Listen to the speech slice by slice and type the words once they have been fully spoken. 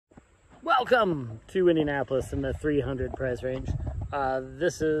Welcome to Indianapolis in the 300 price range.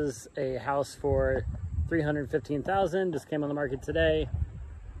 This is a house for $315,000. Just came on the market today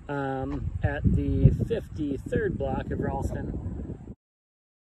at the 53rd block of Ralston.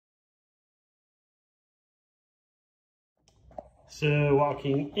 So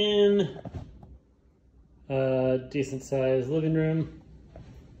walking in, decent sized living room,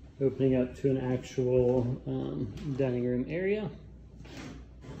 opening up to an actual dining room area.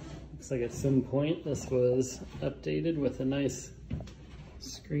 Looks like at some point this was updated with a nice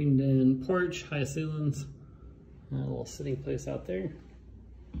screened in porch, high ceilings, a little sitting place out there.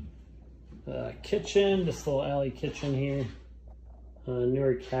 Kitchen, just a little alley kitchen here.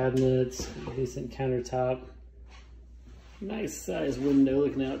 Newer cabinets, decent countertop. Nice size window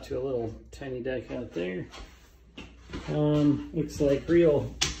looking out to a little tiny deck out there. Looks like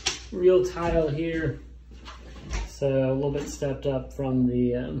real tile here. So a little bit stepped up from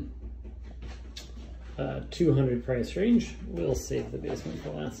the 200 price range. We'll save the basement for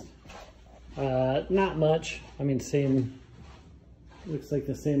last. Not much. I mean, same, looks like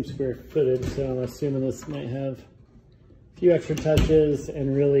the same square footage, so I'm assuming this might have a few extra touches,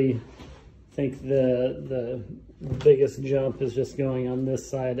 and really think the biggest jump is just going on this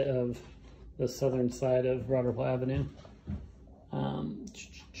side of the southern side of Robertville Avenue.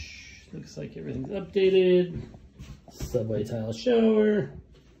 Looks like everything's updated. Subway tile shower.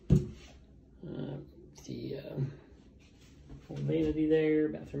 The vanity there,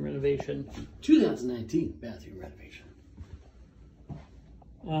 bathroom renovation. 2019 bathroom renovation.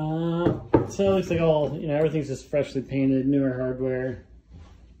 So it looks like everything's just freshly painted, newer hardware,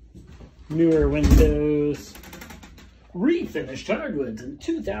 newer windows, refinished hardwoods in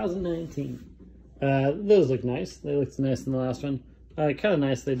 2019. Those look nice. They looked nice in the last one. Kind of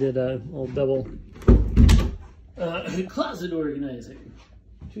nice they did a little double closet organizer,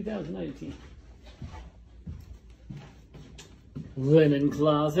 2019. Linen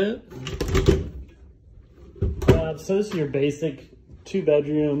closet. So this is your basic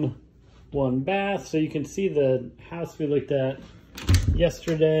 2-bedroom, 1 bath. So you can see the house we looked at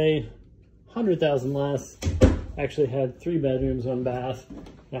yesterday, 100,000 less, actually had 3 bedrooms, 1 bath.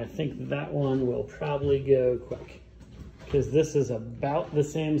 And I think that one will probably go quick because this is about the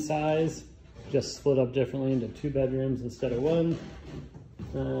same size, just split up differently into 2 bedrooms instead of 1.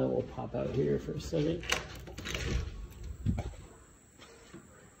 We'll pop out here for a second.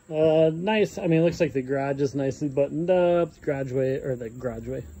 Nice. I mean, it looks like the garage is nicely buttoned up.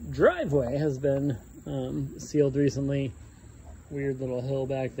 The driveway has been sealed recently. Weird little hill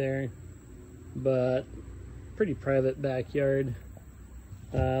back there, but pretty private backyard.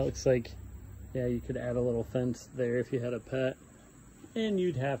 Looks like, yeah, you could add a little fence there if you had a pet, and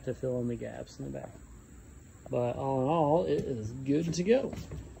you'd have to fill in the gaps in the back. But all in all, it is good to go.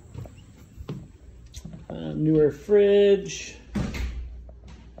 Newer fridge.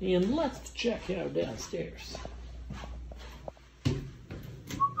 And let's check out downstairs.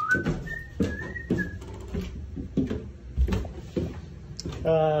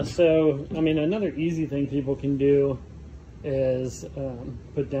 So, I mean, another easy thing people can do is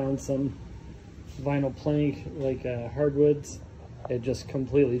put down some vinyl plank, like hardwoods. It just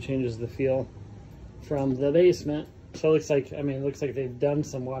completely changes the feel from the basement. So it looks like, it looks like they've done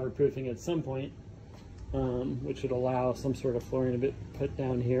some waterproofing at some point. Which would allow some sort of flooring to be put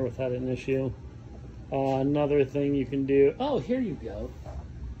down here without an issue. Another thing you can do, oh, here you go.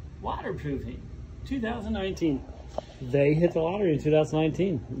 Waterproofing, 2019. They hit the lottery in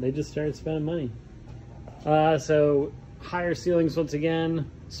 2019. They just started spending money. So higher ceilings once again.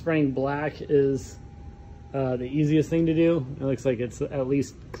 Spraying black is the easiest thing to do. It looks like it's at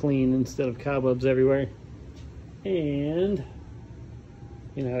least clean instead of cobwebs everywhere. And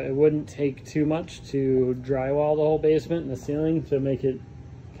it wouldn't take too much to drywall the whole basement and the ceiling to make it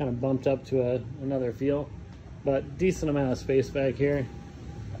kind of bumped up to another feel. But decent amount of space back here.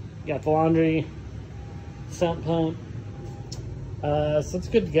 Got the laundry, sump pump. So it's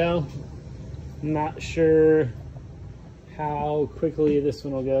good to go. Not sure how quickly this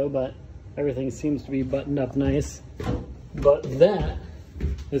one will go, but everything seems to be buttoned up nice. But that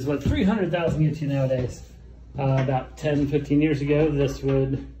is what $300,000 gets you nowadays. About 10-15 years ago, this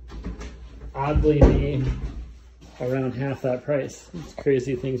would oddly be around half that price. It's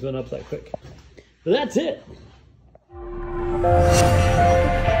crazy things went up that quick. But that's it.